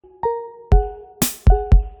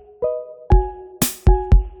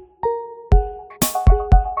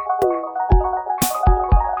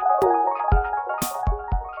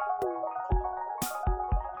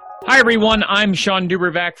everyone. I'm Sean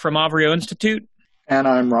Dubervac from Avrio Institute. And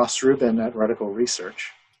I'm Ross Rubin at Reticle Research.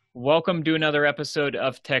 Welcome to another episode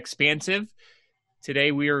of Techspansive.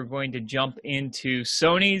 Today we are going to jump into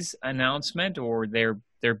Sony's announcement or their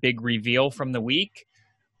big reveal from the week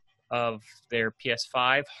of their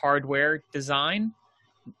PS5 hardware design.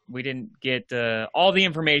 We didn't get all the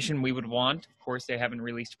information we would want. Of course, they haven't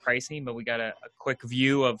released pricing, but we got a quick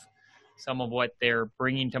view of some of what they're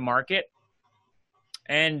bringing to market.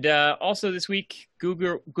 And also this week,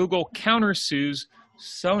 Google countersues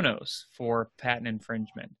Sonos for patent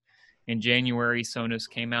infringement. In January, Sonos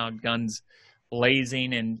came out guns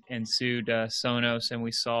blazing and sued Sonos, and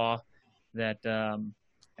we saw that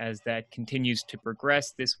as that continues to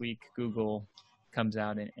progress this week, Google comes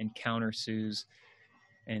out and countersues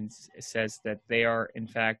and says that they are, in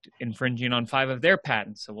fact, infringing on 5 of their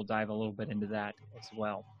patents. So we'll dive a little bit into that as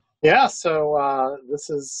well. Yeah, so this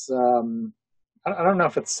is, I don't know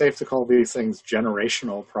if it's safe to call these things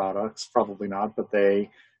generational products, probably not, but they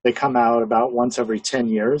come out about once every 10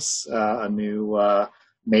 years, a new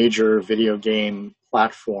major video game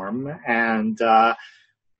platform. And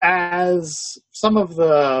as some of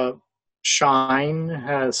the shine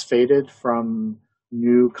has faded from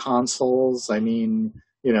new consoles, I mean,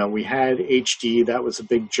 you know, we had HD, that was a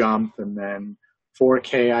big jump, and then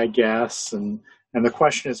 4K, I guess, and the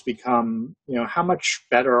question has become, you know, how much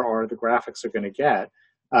better are the graphics are going to get?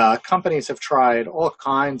 Companies have tried all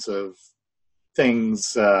kinds of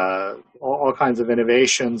things, all kinds of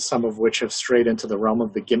innovations, some of which have strayed into the realm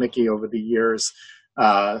of the gimmicky over the years,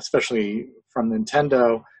 especially from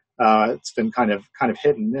Nintendo. It's been kind of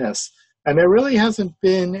hit and miss. And there really hasn't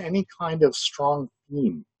been any kind of strong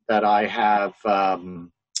theme that I have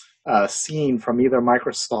seen from either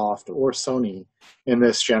Microsoft or Sony in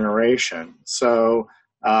this generation. So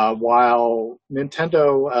while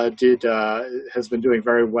Nintendo has been doing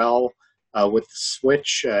very well with the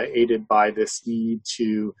Switch, aided by this need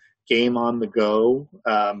to game on the go,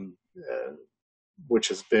 which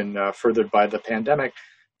has been furthered by the pandemic,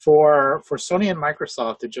 for Sony and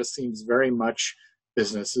Microsoft, it just seems very much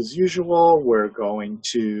business as usual. We're going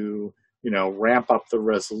to ramp up the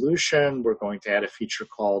resolution. We're going to add a feature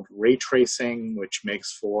called ray tracing, which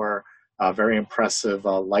makes for very impressive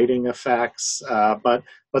lighting effects. But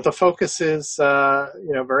the focus is,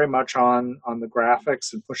 very much on the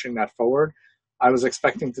graphics and pushing that forward. I was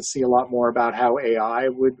expecting to see a lot more about how AI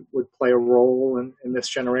would play a role in this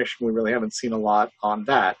generation. We really haven't seen a lot on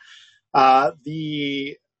that.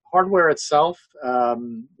 The hardware itself, as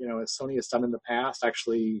Sony has done in the past,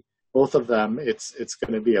 actually, both of them, it's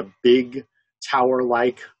going to be a big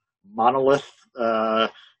tower-like monolith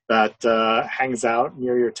that hangs out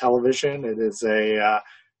near your television. It is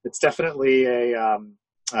it's definitely an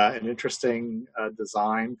interesting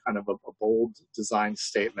design, kind of a bold design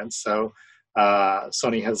statement. So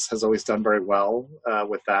Sony has always done very well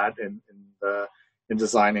with that in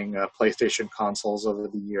designing PlayStation consoles over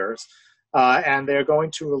the years. And they're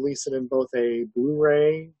going to release it in both a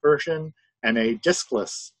Blu-ray version and a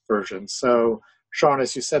discless version. So, Sean,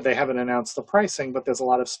 as you said, they haven't announced the pricing, but there's a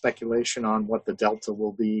lot of speculation on what the delta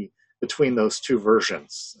will be between those two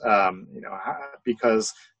versions.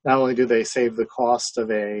 Because not only do they save the cost of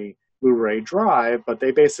a Blu-ray drive, but they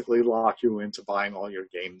basically lock you into buying all your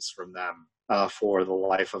games from them for the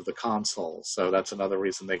life of the console. So that's another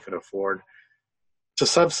reason they could afford to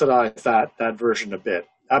subsidize that version a bit.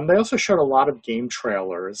 They also showed a lot of game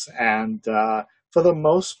trailers, and for the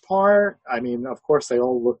most part, I mean, of course, they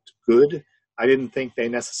all looked good. I didn't think they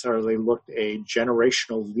necessarily looked a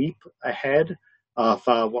generational leap ahead of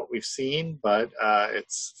what we've seen, but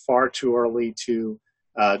it's far too early to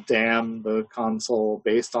damn the console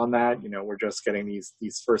based on that. We're just getting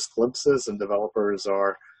these first glimpses, and developers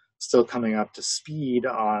are still coming up to speed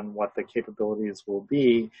on what the capabilities will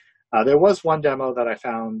be. There was one demo that I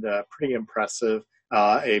found pretty impressive.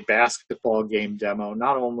 A basketball game demo,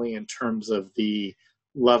 not only in terms of the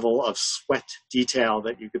level of sweat detail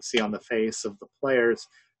that you could see on the face of the players,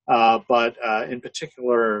 but in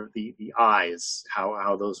particular the eyes,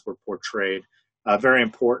 how those were portrayed. Very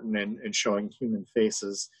important in showing human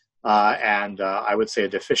faces, and I would say a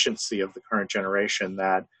deficiency of the current generation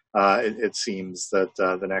that it seems that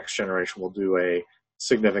the next generation will do a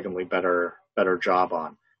significantly better job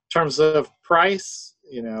on. In terms of price,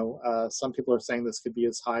 some people are saying this could be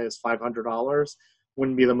as high as $500.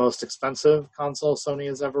 Wouldn't be the most expensive console Sony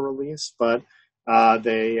has ever released, but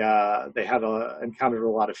they have encountered a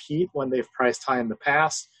lot of heat when they've priced high in the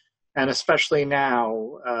past, and especially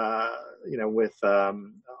now, with a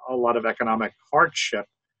lot of economic hardship.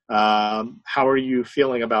 How are you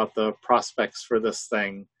feeling about the prospects for this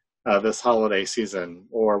thing this holiday season?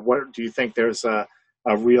 Or what do you think there's a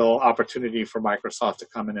real opportunity for Microsoft to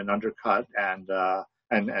come in and undercut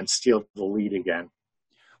and steal the lead again?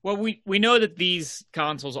 Well, we know that these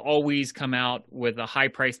consoles always come out with a high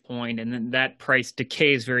price point, and then that price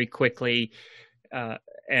decays very quickly.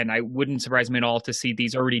 And I wouldn't surprise me at all to see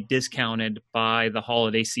these already discounted by the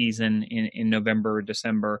holiday season in November or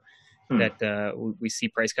December, that we see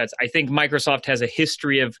price cuts. I think Microsoft has a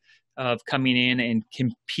history of coming in and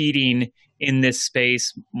competing in this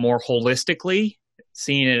space more holistically,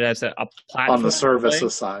 seeing it as a platform. On the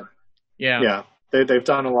services side. Yeah. Yeah. They've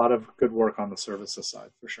done a lot of good work on the services side,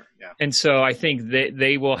 for sure. Yeah. And so I think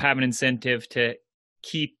they will have an incentive to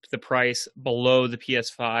keep the price below the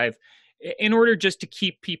PS5 in order just to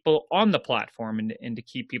keep people on the platform and to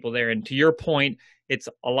keep people there. And to your point, it's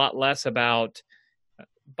a lot less about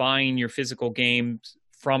buying your physical games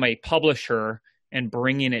from a publisher and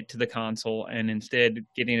bringing it to the console, and instead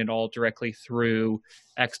getting it all directly through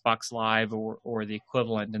Xbox Live or the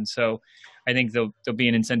equivalent. And so I think there'll be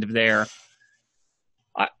an incentive there.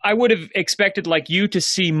 I would have expected, like you, to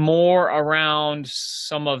see more around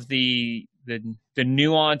some of the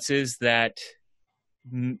nuances that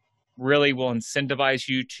really will incentivize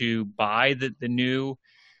you to buy the new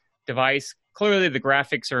device. Clearly, the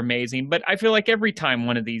graphics are amazing, but I feel like every time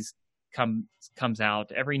one of these comes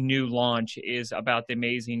out, every new launch is about the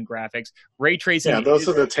amazing graphics. Ray tracing. Yeah, those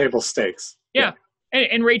are the table stakes. Yeah,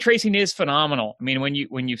 and ray tracing is phenomenal. I mean, when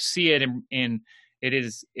you see it in it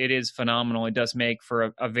is phenomenal. It does make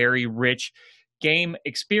for a very rich game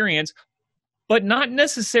experience, but not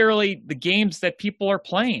necessarily the games that people are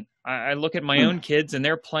playing. I look at my own kids, and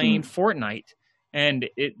they're playing Fortnite, and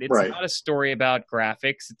it's right. not a story about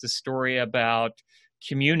graphics. It's a story about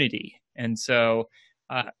community. And so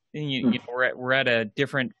you know, we're at a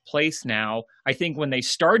different place now. I think when they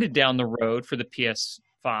started down the road for the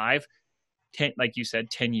PS5, like you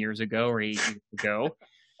said, 10 years ago or 8 years ago,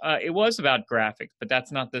 it was about graphics, but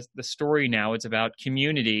that's not the story now. It's about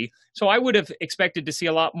community. So I would have expected to see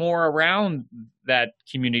a lot more around that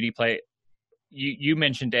community play. You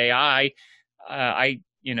mentioned AI. I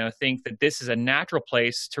think that this is a natural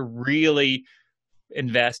place to really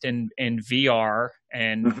invest in VR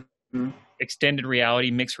and extended reality,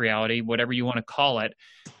 mixed reality, whatever you want to call it.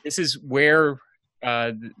 This is where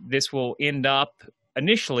this will end up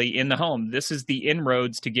initially in the home. This is the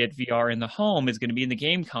inroads to get VR in the home, is going to be in the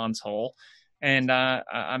game console. And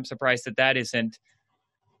I'm surprised that isn't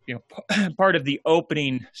part of the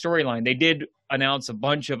opening storyline. They did announce a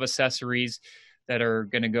bunch of accessories that are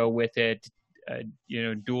going to go with it.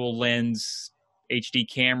 Dual lens HD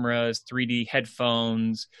cameras, 3D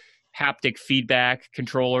headphones, haptic feedback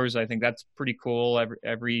controllers. I think that's pretty cool.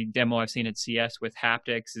 Every demo I've seen at CS with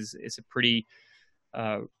haptics is a pretty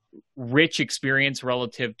rich experience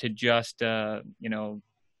relative to just a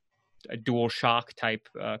dual shock type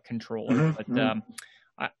controller.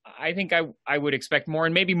 I think I would expect more,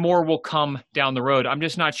 and maybe more will come down the road. I'm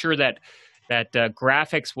just not sure that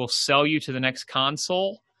graphics will sell you to the next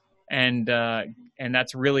console, and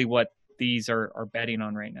that's really what these are betting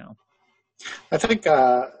on right now. I think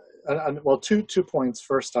two points.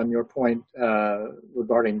 First, on your point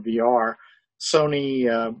regarding VR,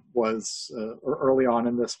 Sony was early on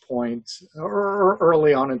in this point, or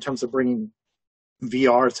early on in terms of bringing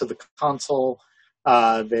VR to the console.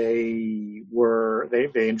 They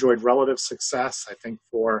enjoyed relative success. I think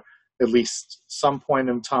for at least some point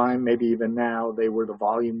in time, maybe even now, they were the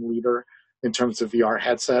volume leader in terms of VR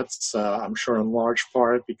headsets. I'm sure in large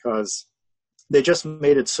part because they just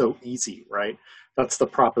made it so easy, right? That's the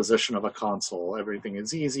proposition of a console. Everything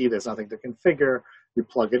is easy. There's nothing to configure. You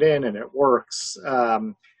plug it in and it works. I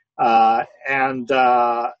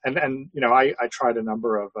tried a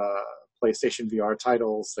number of PlayStation VR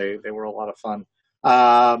titles. They were a lot of fun.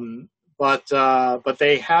 But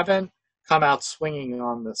they haven't come out swinging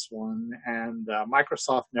on this one, and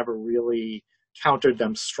Microsoft never really countered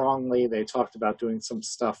them strongly. They talked about doing some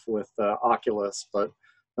stuff with Oculus, but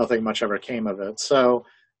nothing much ever came of it. So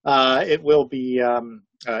it will be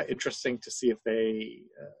interesting to see if they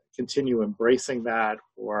continue embracing that,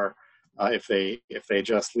 or if they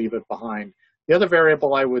just leave it behind. The other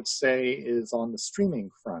variable I would say is on the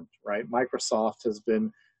streaming front, right? Microsoft has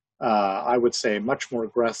been, I would say, much more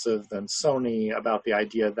aggressive than Sony about the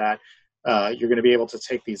idea that you're going to be able to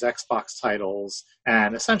take these Xbox titles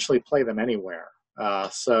and essentially play them anywhere.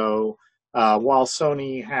 So while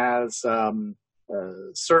Sony has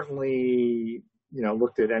certainly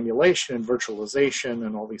looked at emulation and virtualization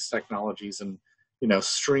and all these technologies and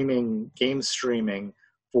game streaming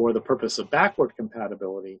for the purpose of backward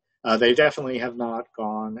compatibility, they definitely have not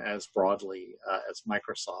gone as broadly as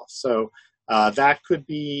Microsoft. So that could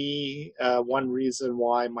be one reason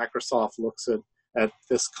why Microsoft looks at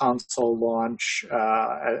this console launch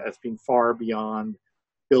as being far beyond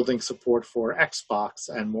building support for Xbox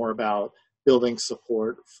and more about building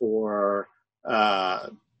support for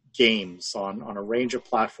games on a range of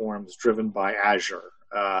platforms driven by Azure.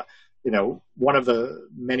 One of the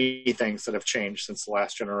many things that have changed since the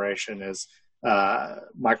last generation is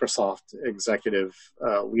Microsoft executive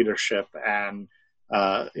leadership, and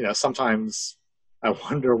sometimes I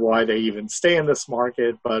wonder why they even stay in this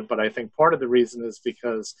market. But I think part of the reason is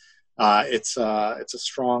because it's a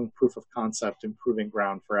strong proof of concept and proving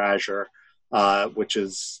ground for Azure, which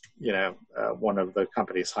is one of the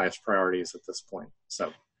company's highest priorities at this point.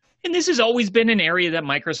 So. And this has always been an area that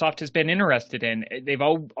Microsoft has been interested in. They've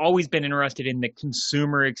always been interested in the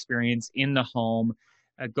consumer experience in the home,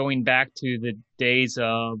 going back to the days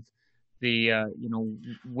of the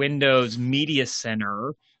Windows Media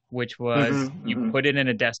Center, which was you put it in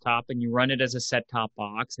a desktop and you run it as a set-top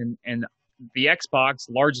box, and the Xbox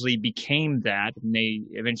largely became that, and they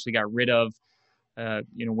eventually got rid of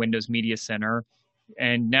Windows Media Center,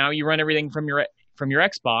 and now you run everything from your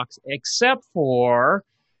Xbox, except for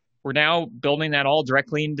we're now building that all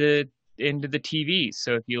directly into the TV.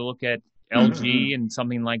 So if you look at LG and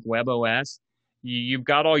something like WebOS, you've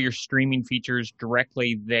got all your streaming features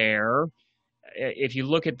directly there. If you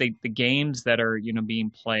look at the games that are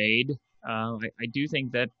being played, I do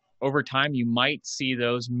think that over time you might see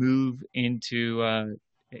those move into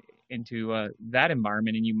that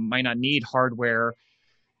environment, and you might not need hardware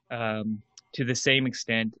to the same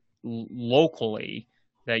extent locally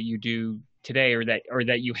that you do today, or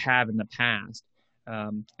that you have in the past,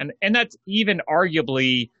 and that's even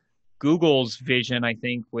arguably Google's vision. I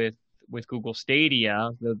think with Google Stadia,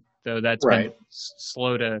 though that's been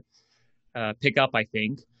slow to pick up. I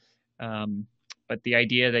think, but the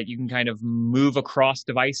idea that you can kind of move across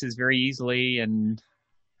devices very easily, and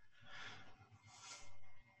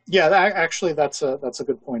actually that's a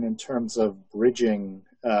good point in terms of bridging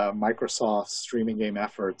Microsoft's streaming game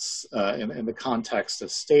efforts in the context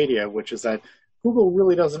of Stadia, which is that Google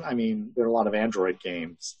really doesn't. I mean, there are a lot of Android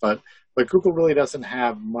games, but Google really doesn't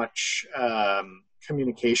have much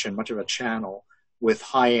communication, much of a channel with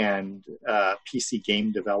high-end PC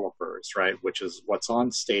game developers, right? Which is what's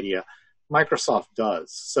on Stadia. Microsoft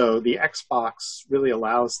does. So the Xbox really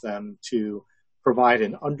allows them to provide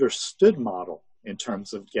an understood model in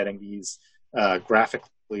terms of getting these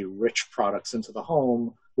graphically rich products into the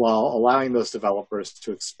home, while allowing those developers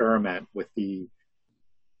to experiment with the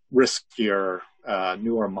riskier,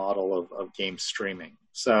 newer model of game streaming.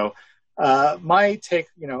 So my take,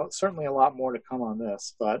 certainly a lot more to come on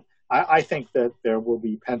this, but I think that there will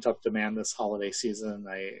be pent-up demand this holiday season.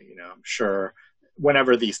 I'm sure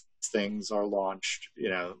whenever these things are launched,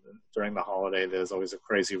 during the holiday, there's always a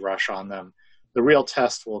crazy rush on them. The real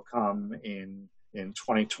test will come in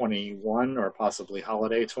 2021, or possibly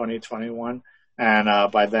holiday 2021.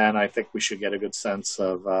 And by then, I think we should get a good sense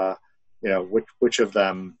of, which of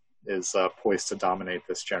them is poised to dominate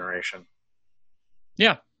this generation.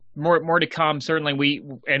 Yeah, more to come. Certainly,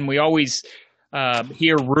 we always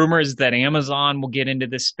hear rumors that Amazon will get into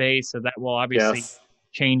this space, so that will obviously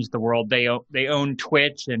change the world. They own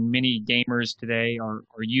Twitch, and many gamers today are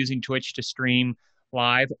using Twitch to stream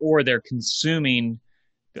live, or they're consuming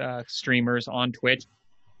streamers on Twitch.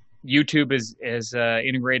 YouTube is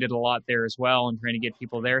integrated a lot there as well, and trying to get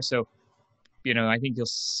people there. So, I think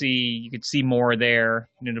you could see more there.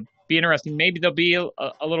 It'll be interesting. Maybe there'll be a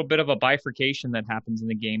little bit of a bifurcation that happens in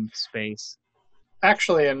the game space.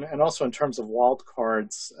 Actually, and also in terms of wild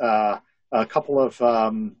cards, a couple of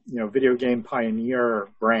video game pioneer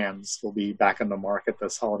brands will be back in the market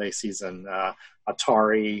this holiday season.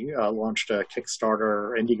 Atari launched a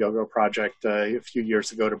Kickstarter Indiegogo project a few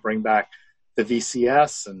years ago to bring back the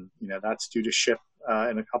VCS, and that's due to ship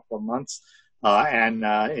in a couple of months. And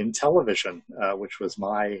in television, which was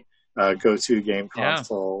my go-to game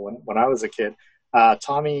console when I was a kid,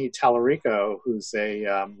 Tommy Tallarico, who's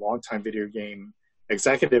a longtime video game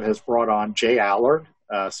executive, has brought on Jay Allard.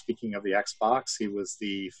 Speaking of the Xbox, he was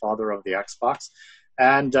the father of the Xbox.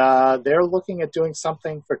 And they're looking at doing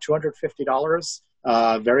something for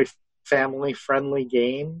 $250, very family-friendly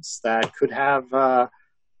games that could have,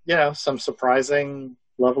 some surprising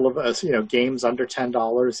level of, games under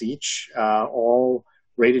 $10 each, all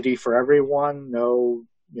rated E for everyone, no,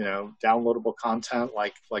 downloadable content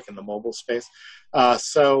like in the mobile space.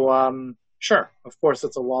 Sure, of course,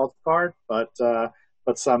 it's a wild card, but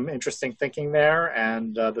some interesting thinking there,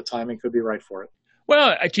 and the timing could be right for it.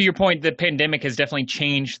 Well, to your point, the pandemic has definitely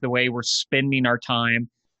changed the way we're spending our time.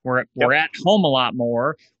 We're Yep. at home a lot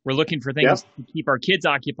more. We're looking for Yep. things to keep our kids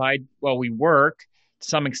occupied while we work to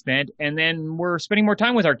some extent, and then we're spending more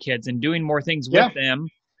time with our kids and doing more things with Yeah. them.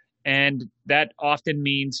 And that often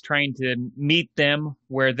means trying to meet them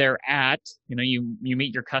where they're at. You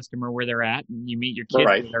meet your customer where they're at, and you meet your kids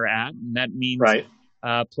Right. where they're at, and that means Right.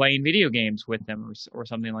 playing video games with them or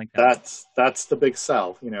something like that. That's the big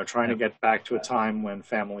sell. Trying Yeah. to get back to a time when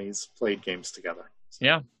families played games together.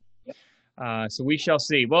 Yeah. So we shall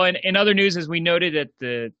see. Well, in other news, as we noted at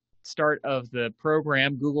the start of the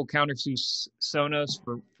program, Google countersues Sonos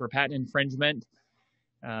for patent infringement,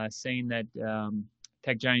 saying that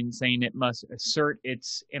tech giant saying it must assert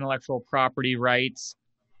its intellectual property rights.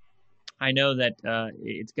 I know that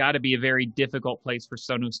it's got to be a very difficult place for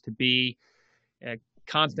Sonos to be,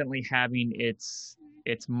 constantly having its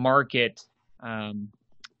market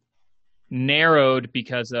narrowed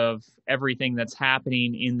because of everything that's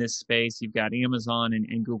happening in this space. You've got Amazon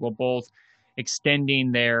and Google both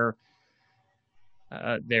extending their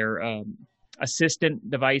assistant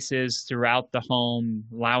devices throughout the home,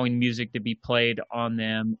 allowing music to be played on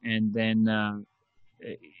them, and then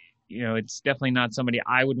it's definitely not somebody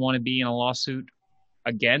I would want to be in a lawsuit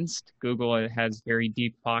against. Google has very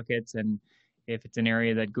deep pockets, and if it's an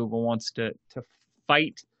area that Google wants to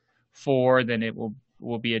fight for, then it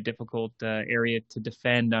will be a difficult area to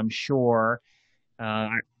defend, I'm sure.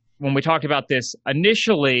 When we talked about this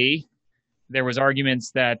initially, there was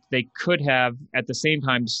arguments that they could have at the same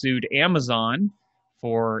time sued Amazon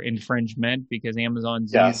for infringement because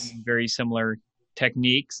Amazon's using very similar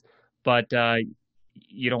techniques, but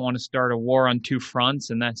you don't want to start a war on two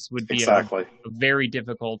fronts, and that would be a very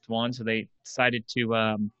difficult one. So they decided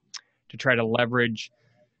to try to leverage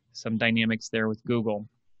some dynamics there with Google.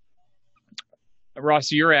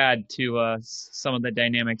 Ross, your add to some of the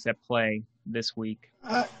dynamics at play this week.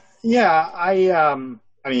 I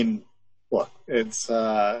mean, look, it's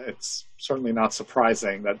certainly not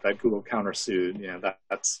surprising that Google countersued.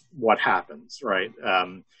 That's what happens, right?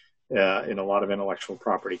 In a lot of intellectual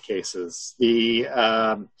property cases,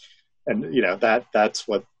 that's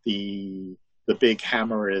what the big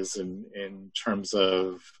hammer is in terms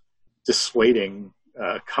of dissuading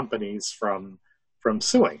companies from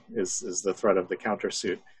suing is the threat of the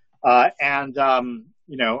countersuit. As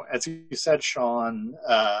you said, Sean,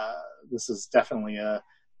 this is definitely a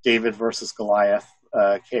David versus Goliath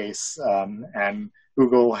case. And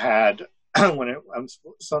Google had,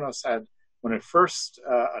 Sonos had, when it first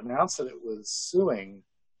announced that it was suing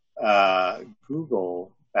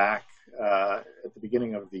Google back at the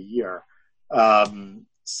beginning of the year,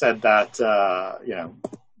 said that,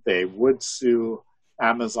 they would sue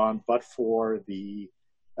Amazon, but for the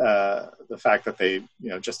fact that they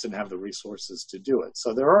just didn't have the resources to do it.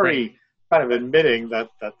 So they're already kind of admitting that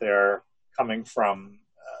they're coming from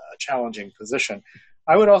a challenging position.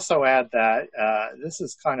 I would also add that this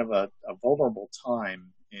is kind of a vulnerable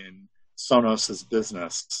time in Sonos's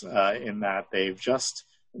business in that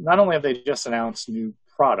not only have they just announced new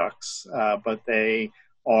products, but they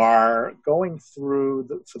are going through,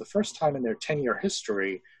 for the first time in their 10-year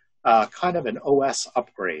history, kind of an OS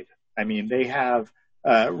upgrade. I mean, they have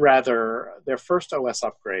their first OS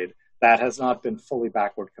upgrade that has not been fully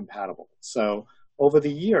backward compatible. So over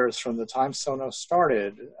the years, from the time Sonos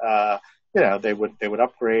started, they would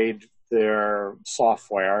upgrade their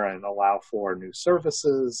software and allow for new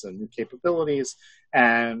services and new capabilities.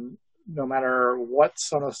 And no matter what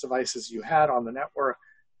Sonos devices you had on the network,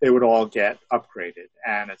 they would all get upgraded.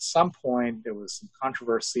 And at some point, there was some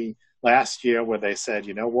controversy last year where they said,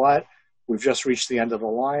 you know what, we've just reached the end of the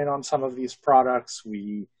line on some of these products.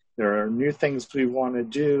 There are new things we want to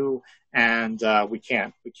do, and we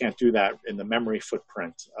can't do that in the memory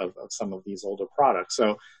footprint of some of these older products.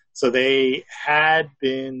 So they had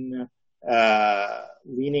been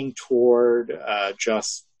leaning toward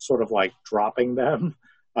just sort of like dropping them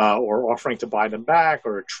or offering to buy them back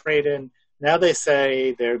or a trade-in. Now they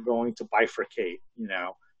say they're going to bifurcate.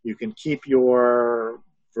 You can keep your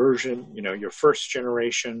version, your first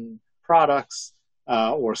generation products,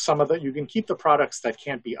 or you can keep the products that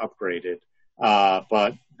can't be upgraded,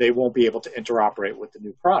 but they won't be able to interoperate with the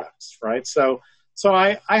new products, right? So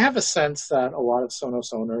I have a sense that a lot of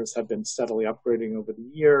Sonos owners have been steadily upgrading over the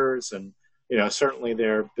years, and certainly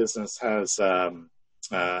their business has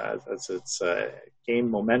gained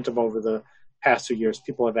momentum over the past 2 years.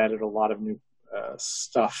 People have added a lot of new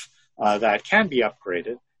stuff that can be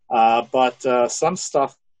upgraded, but some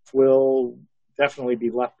stuff will definitely be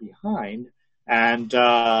left behind, and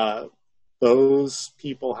those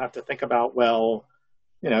people have to think about, well,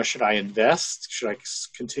 should I invest? Should I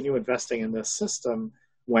continue investing in this system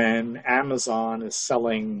when Amazon is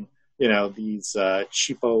selling, these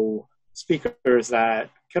cheapo speakers that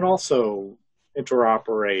can also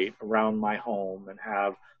interoperate around my home and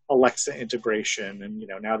have Alexa integration, and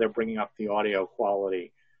now they're bringing up the audio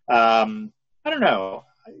quality. I don't know.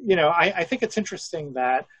 I think it's interesting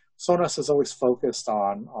that Sonos has always focused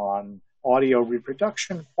on audio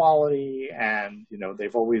reproduction quality, and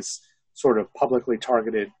they've always sort of publicly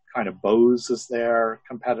targeted kind of Bose as their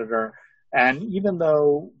competitor. And even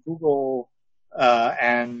though Google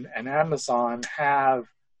and Amazon have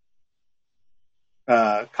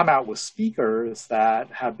come out with speakers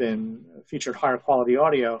that have been featured higher quality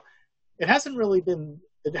audio, it hasn't really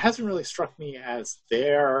struck me as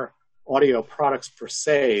their audio products per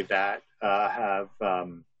se that have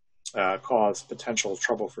caused potential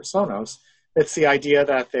trouble for Sonos. It's the idea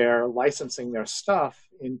that they're licensing their stuff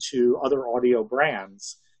into other audio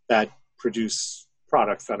brands that produce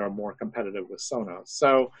products that are more competitive with Sonos.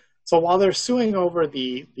 So while they're suing over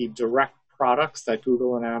the direct products that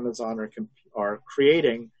Google and Amazon are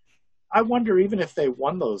creating, I wonder, even if they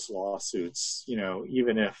won those lawsuits,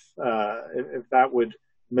 even if that would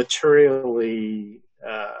materially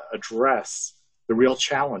address the real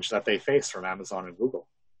challenge that they face from Amazon and Google.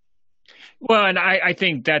 Well, and I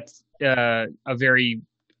think that's a very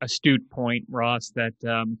astute point, Ross, that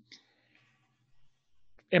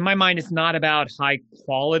in my mind, it's not about high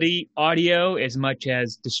quality audio as much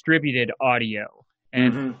as distributed audio.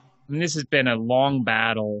 And this has been a long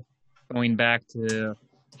battle going back to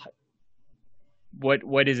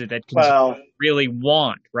what is it that consumers really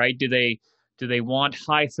want, right? Do they want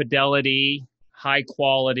high fidelity, high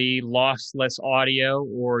quality, lossless audio,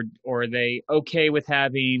 or are they okay with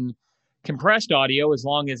having compressed audio as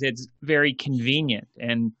long as it's very convenient?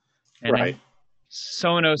 And right.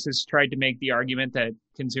 Sonos has tried to make the argument that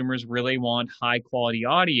consumers really want high quality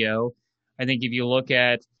audio. I think if you look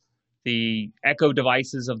at the Echo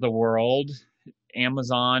devices of the world,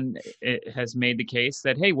 Amazon has made the case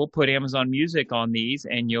that, hey, we'll put Amazon Music on these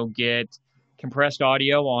and you'll get compressed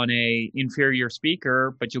audio on a inferior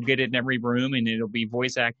speaker, but you'll get it in every room and it'll be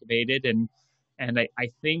voice activated. And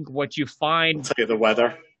I think what you find... Say the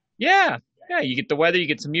weather. Yeah, you get the weather, you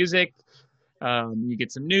get some music, you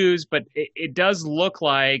get some news, but it does look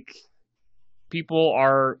like people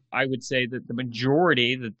are, I would say that the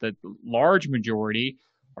majority, the large majority,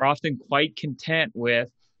 are often quite content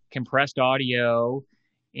with compressed audio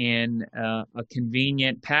in a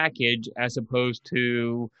convenient package as opposed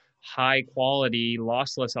to high quality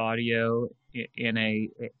lossless audio in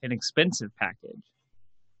an expensive package.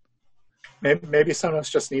 Maybe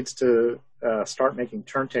Sonos just needs to start making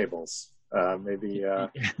turntables. That's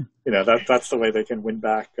the way they can win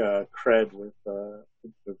back cred with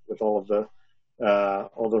all of the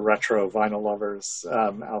retro vinyl lovers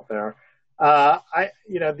out there.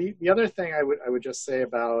 The other thing I would just say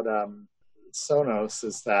about Sonos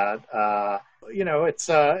is that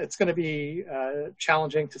it's going to be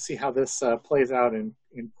challenging to see how this plays out in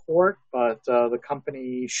court, but the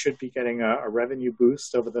company should be getting a revenue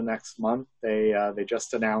boost over the next month. They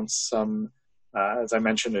just announced some, as I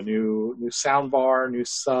mentioned, a new sound bar, new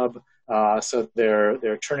sub. So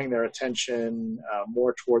they're turning their attention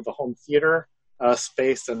more toward the home theater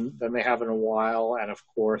space than they have in a while, and of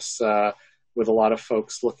course, with a lot of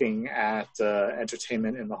folks looking at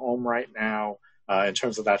entertainment in the home right now, in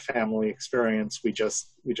terms of that family experience we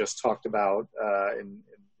just talked about in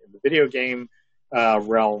the video game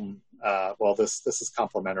realm. This is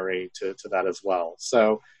complementary to that as well.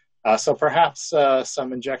 So perhaps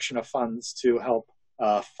some injection of funds to help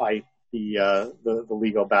fight the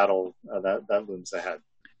legal battle that looms ahead.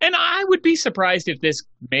 And I would be surprised if this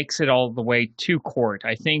makes it all the way to court.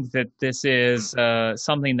 I think that this is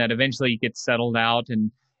something that eventually gets settled out,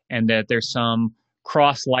 and that there's some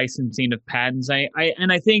cross-licensing of patents. I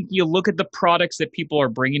think you look at the products that people are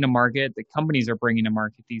bringing to market, that companies are bringing to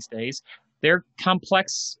market these days. They're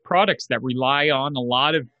complex products that rely on a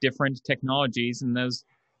lot of different technologies, and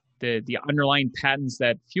the underlying patents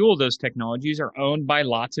that fuel those technologies are owned by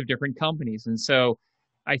lots of different companies. And so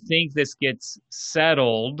I think this gets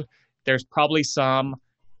settled. There's probably some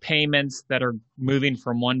payments that are moving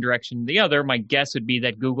from one direction to the other. My guess would be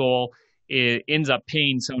that Google ends up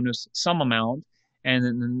paying Sonos some amount,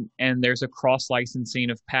 and there's a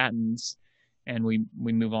cross-licensing of patents, and we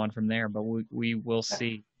move on from there. But we will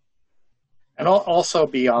see. And also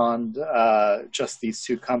beyond just these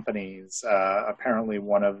two companies, apparently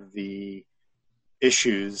one of the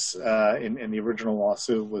issues in the original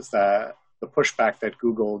lawsuit was that the pushback that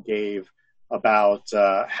Google gave about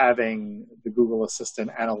having the Google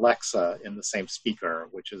Assistant and Alexa in the same speaker,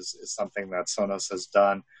 which is something that Sonos has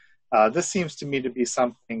done. This seems to me to be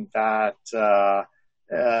something that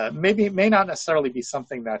maybe may not necessarily be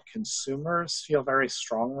something that consumers feel very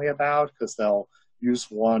strongly about, because they'll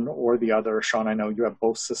use one or the other. Sean, I know you have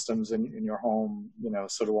both systems in your home.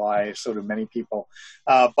 So do I. So do many people.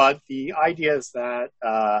 But the idea is that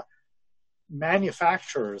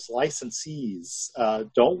manufacturers, licensees,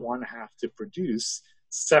 don't want to have to produce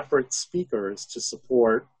separate speakers to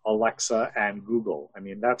support Alexa and Google. I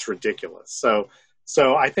mean, that's ridiculous.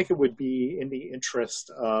 So I think it would be in the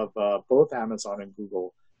interest of both Amazon and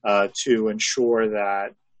Google to ensure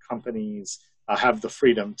that companies have the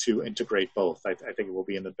freedom to integrate both. I think it will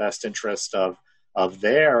be in the best interest of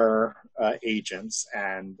their agents,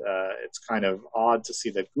 and it's kind of odd to see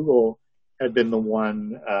that Google had been the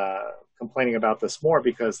one complaining about this more,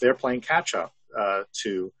 because they're playing catch up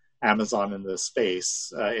to Amazon in this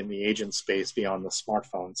space, in the agent space beyond the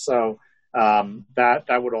smartphone. So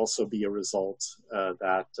that would also be a result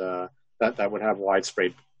that would have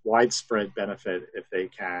widespread benefit if they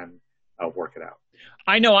can work it out.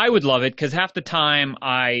 I know I would love it, because half the time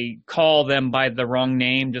I call them by the wrong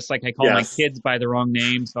name, just like I call my kids by the wrong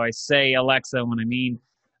name. So I say Alexa when I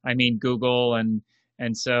mean Google, and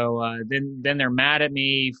so then they're mad at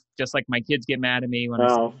me, just like my kids get mad at me when I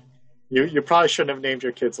say. You probably shouldn't have named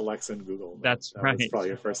your kids Alexa and Google. That's right. That's probably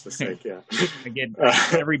your first mistake, yeah. I get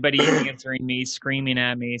everybody answering me, screaming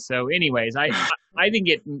at me. So anyways, I think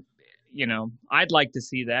it, I'd like to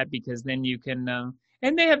see that, because then you can,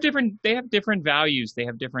 and they have different values. They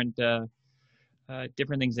have different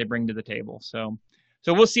things they bring to the table. So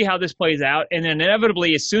we'll see how this plays out. And then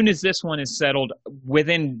inevitably, as soon as this one is settled,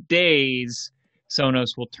 within days,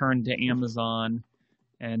 Sonos will turn to Amazon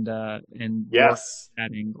and yes,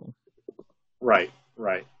 that angle. Right.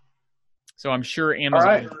 So I'm sure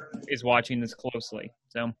Amazon is watching this closely.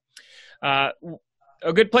 So a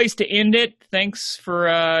good place to end it. Thanks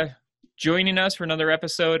for joining us for another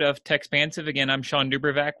episode of Techspansive. Again, I'm Sean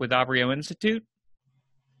Dubervac with Avreo Institute.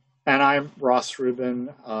 And I'm Ross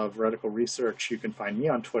Rubin of Reticle Research. You can find me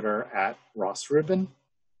on Twitter at Ross Rubin.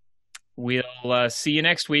 We'll see you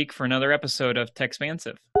next week for another episode of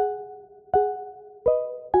Techspansive.